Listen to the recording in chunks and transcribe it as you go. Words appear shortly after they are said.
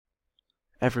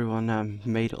everyone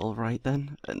made it all right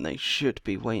then, and they should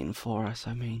be waiting for us.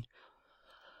 I mean,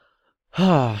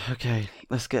 okay,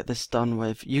 let's get this done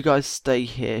with. You guys stay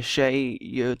here. Shay,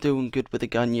 you're doing good with the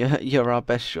gun. You're our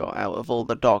best shot out of all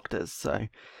the doctors. So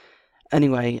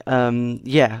anyway,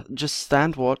 yeah, just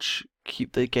stand watch,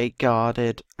 keep the gate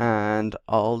guarded, and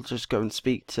I'll just go and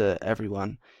speak to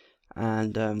everyone.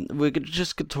 And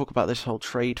just gonna talk about this whole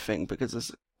trade thing because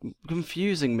it's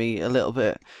confusing me a little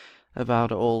bit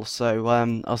about it all. So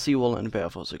I'll see you all in a bit.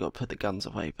 I've also got to put the guns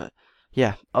away, but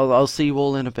yeah, I'll see you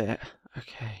all in a bit.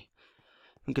 Okay.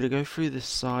 I'm gonna go through this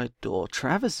side door.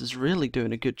 Travis is really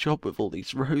doing a good job with all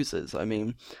these roses. I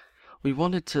mean, we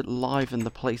wanted to liven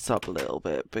the place up a little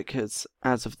bit because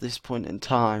as of this point in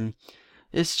time,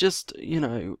 it's just, you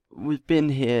know, we've been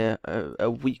here a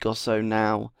week or so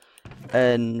now,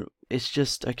 and it's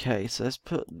just, okay, so let's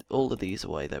put all of these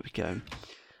away. There we go.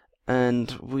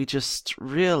 And we just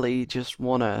really just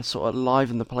want to sort of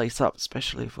liven the place up,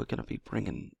 especially if we're going to be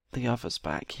bringing the others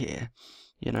back here,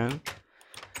 you know?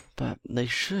 But they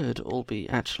should all be,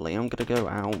 actually, I'm going to go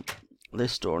out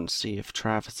this door and see if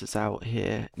Travis is out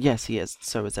here. Yes, he is,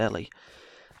 so is Ellie.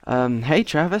 Hey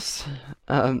Travis,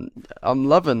 I'm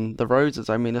loving the roses.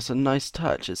 I mean, it's a nice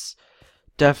touch. It's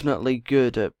definitely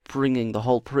good at bringing the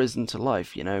whole prison to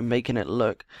life, you know, making it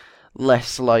look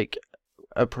less like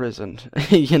a prison,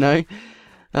 you know?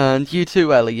 And you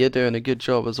too, Ellie, you're doing a good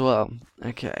job as well.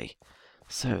 Okay,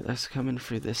 so let's come in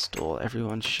through this door.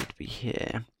 Everyone should be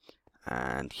here.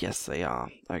 And yes, they are.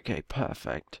 Okay,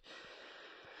 perfect.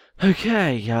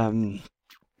 Okay,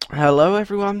 hello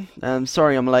everyone.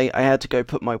 Sorry I'm late. I had to go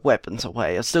put my weapons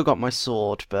away. I still got my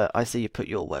sword, but I see you put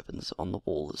your weapons on the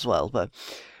wall as well. But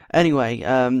anyway,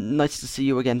 nice to see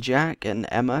you again, Jack and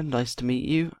Emma. Nice to meet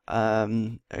you.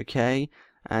 Okay,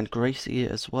 and Gracie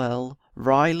as well.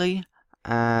 Riley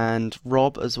and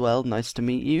Rob as well. Nice to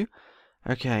meet you.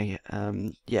 Okay,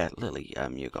 yeah, Lily,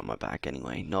 you got my back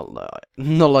anyway. Not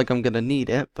like I'm gonna need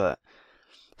it, but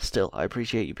still, I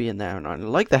appreciate you being there, and I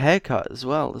like the haircut as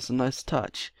well. It's a nice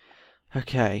touch.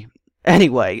 Okay,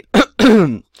 anyway,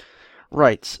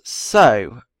 right,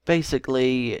 so,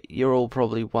 basically, you're all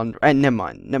probably wondering,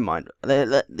 never mind,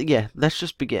 yeah, let's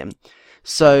just begin.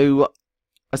 So,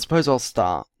 I suppose I'll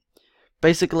start.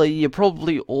 Basically, you're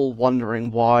probably all wondering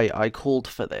why I called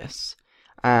for this.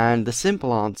 And the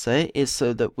simple answer is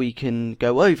so that we can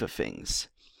go over things.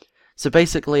 So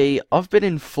basically, I've been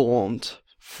informed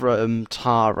from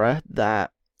Tara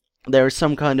that there is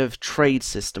some kind of trade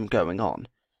system going on.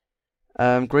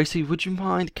 Gracie, would you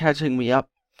mind catching me up?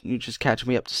 You just catch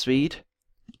me up to speed?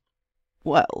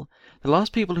 Well, the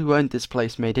last people who owned this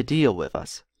place made a deal with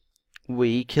us.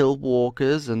 We kill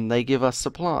walkers and they give us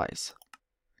supplies.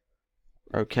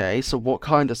 Okay, so what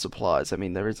kind of supplies? I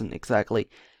mean, there isn't exactly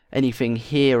anything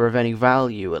here of any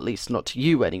value, at least not to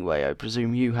you anyway. I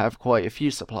presume you have quite a few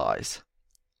supplies.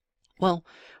 Well,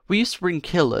 we used to bring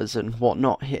killers and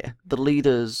whatnot here. The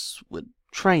leaders would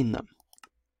train them.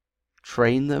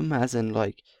 Train them, as in,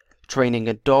 like, training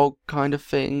a dog kind of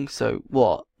thing? So,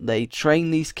 what? They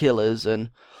train these killers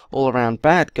and all-around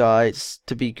bad guys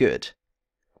to be good.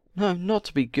 No, not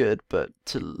to be good, but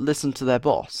to listen to their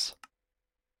boss.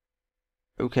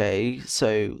 Okay,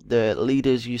 so the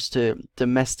leaders used to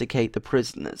domesticate the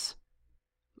prisoners.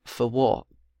 For what?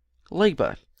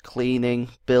 Labor, cleaning,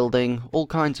 building, all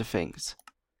kinds of things.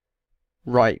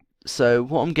 Right, so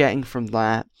what I'm getting from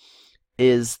that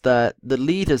is that the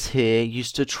leaders here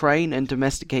used to train and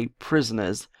domesticate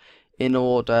prisoners in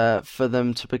order for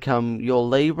them to become your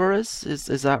laborers.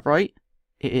 Is that right?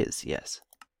 It is, yes.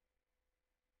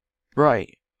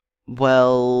 Right.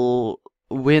 Well,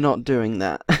 we're not doing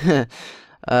that.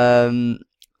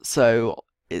 So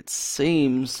it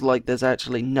seems like there's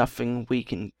actually nothing we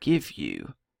can give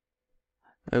you.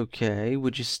 Okay,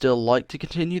 would you still like to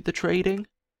continue the trading?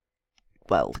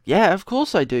 Well, yeah, of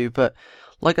course I do, but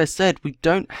like I said, we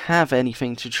don't have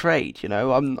anything to trade, you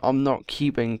know? I'm not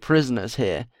keeping prisoners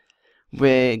here.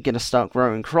 We're gonna start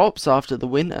growing crops after the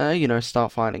winter, you know,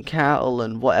 start finding cattle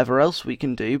and whatever else we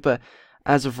can do, but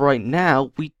as of right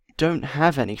now, we don't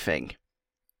have anything.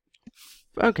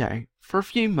 Okay, for a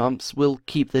few months we'll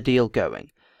keep the deal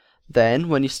going. Then,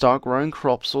 when you start growing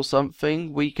crops or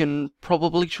something, we can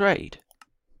probably trade.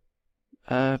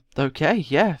 Okay,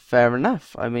 yeah, fair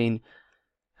enough. I mean,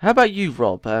 how about you,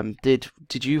 Rob?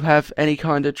 Did you have any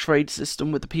kind of trade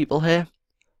system with the people here?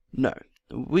 No.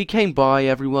 We came by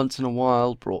every once in a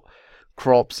while, brought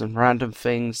crops and random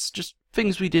things, just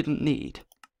things we didn't need.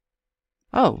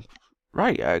 Oh,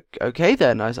 right, okay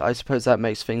then, I suppose that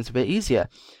makes things a bit easier.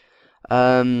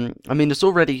 I mean, it's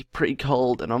already pretty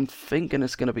cold, and I'm thinking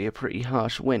it's going to be a pretty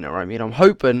harsh winter. I mean, I'm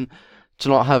hoping to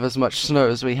not have as much snow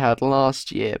as we had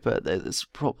last year, but there's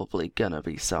probably gonna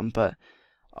be some. But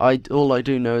all I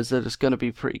do know is that it's gonna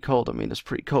be pretty cold. I mean, it's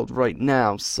pretty cold right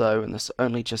now, so and it's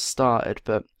only just started.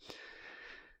 But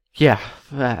yeah,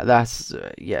 that's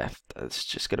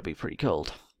just gonna be pretty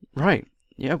cold. Right?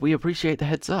 Yeah, we appreciate the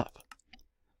heads up.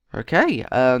 Okay.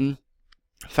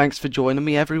 Thanks for joining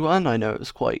me, everyone. I know it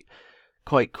was quite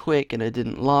quick and it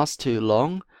didn't last too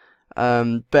long.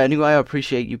 But anyway, I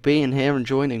appreciate you being here and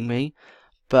joining me.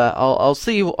 But I'll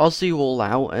see you all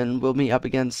out, and we'll meet up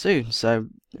again soon. So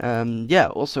yeah.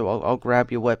 Also, I'll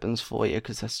grab your weapons for you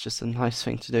because that's just a nice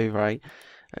thing to do, right?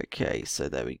 Okay. So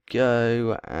there we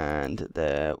go, and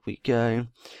there we go.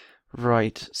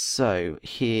 Right. So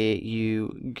here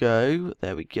you go.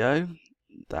 There we go.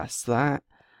 That's that.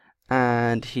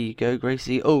 And here you go,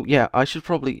 Gracie. Oh yeah, I should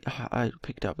probably I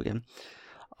picked up again.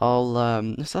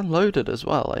 It's unloaded as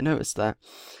well. I noticed that.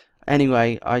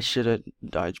 Anyway, I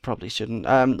probably shouldn't.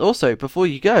 Also, before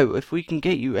you go, if we can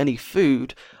get you any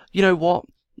food, you know what?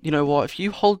 If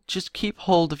you just keep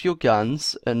hold of your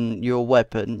guns and your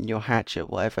weapon, your hatchet,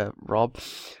 whatever, Rob.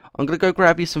 I'm gonna go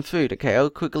grab you some food. Okay, I'll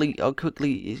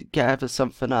quickly gather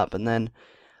something up, and then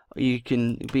you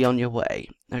can be on your way.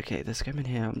 Okay, let's come in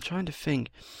here. I'm trying to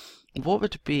think. What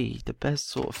would be the best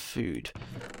sort of food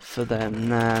for them?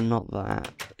 Nah, not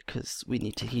that, because we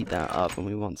need to heat that up and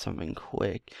we want something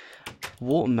quick.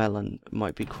 Watermelon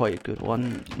might be quite a good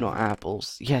one, not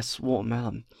apples. Yes,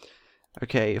 watermelon.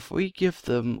 Okay, if we give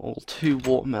them all 2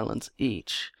 watermelons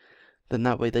each, then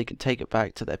that way they can take it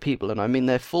back to their people. And I mean,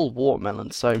 they're full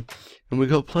watermelons, so, and we've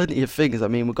got plenty of things. I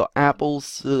mean, we've got apples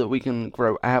so that we can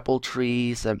grow apple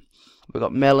trees, and we've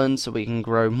got melons so we can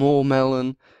grow more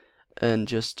melon. And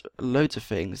just loads of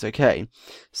things. Okay,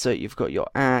 so you've got your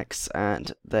axe,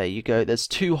 and there you go. There's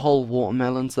 2 whole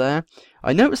watermelons there.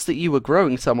 I noticed that you were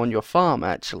growing some on your farm,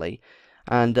 actually,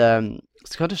 and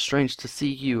it's kind of strange to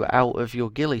see you out of your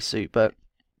ghillie suit, but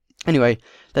anyway,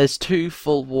 there's 2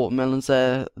 full watermelons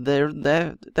there.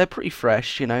 They're pretty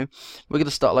fresh, you know. We're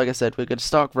gonna start, like I said, we're gonna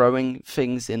start growing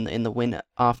things in the winter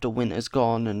after winter's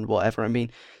gone and whatever. I mean,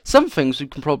 some things we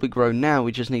can probably grow now.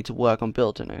 We just need to work on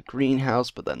building a greenhouse,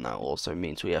 but then that also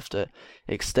means we have to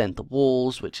extend the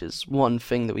walls, which is one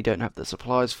thing that we don't have the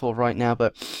supplies for right now.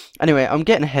 But anyway, I'm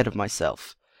getting ahead of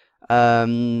myself.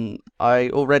 We've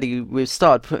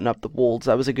started putting up the walls.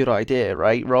 That was a good idea,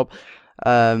 right, Rob?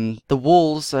 The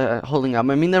walls are holding up.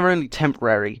 I mean, they're only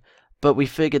temporary, but we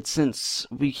figured since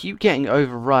we keep getting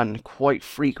overrun quite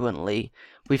frequently,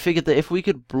 we figured that if we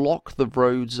could block the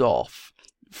roads off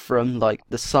from, like,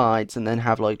 the sides and then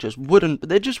have, like,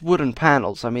 they're just wooden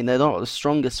panels. I mean, they're not the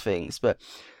strongest things, but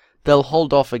they'll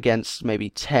hold off against maybe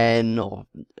 10 or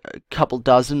a couple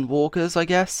dozen walkers, I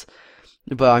guess.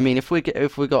 But I mean, if we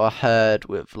got a herd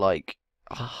with, like,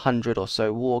 100 or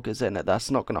so walkers in it,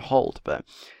 that's not going to hold, but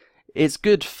it's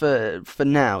good for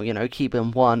now, you know,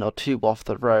 keeping 1 or 2 off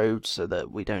the road so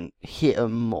that we don't hit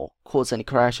them or cause any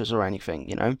crashes or anything,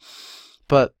 you know.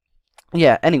 But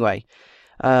yeah, anyway,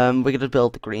 we're gonna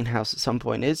build the greenhouse at some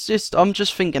point. I'm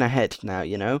just thinking ahead now,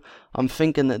 you know. I'm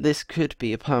thinking that this could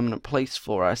be a permanent place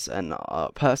for us, and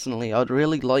personally, I'd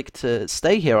really like to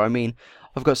stay here. I mean,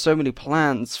 I've got so many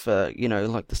plans for, you know,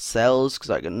 like the cells, because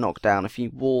I can knock down a few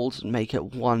walls and make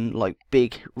it one, like,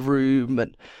 big room,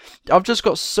 and I've just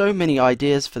got so many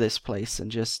ideas for this place,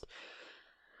 and just,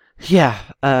 yeah,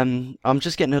 I'm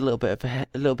just getting a little bit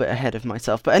ahead of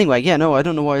myself. But anyway, yeah, no, I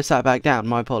don't know why I sat back down.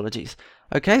 My apologies.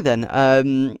 Okay then,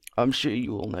 I'm sure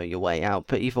you all know your way out,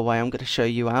 but either way, I'm going to show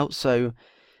you out. So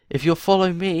if you'll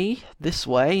follow me this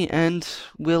way, and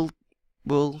we'll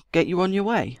get you on your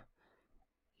way.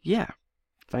 Yeah.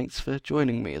 Thanks for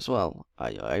joining me as well.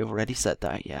 I already said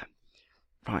that, yeah.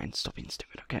 Ryan, stop being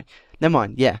stupid, okay. Never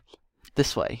mind, yeah.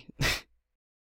 This way.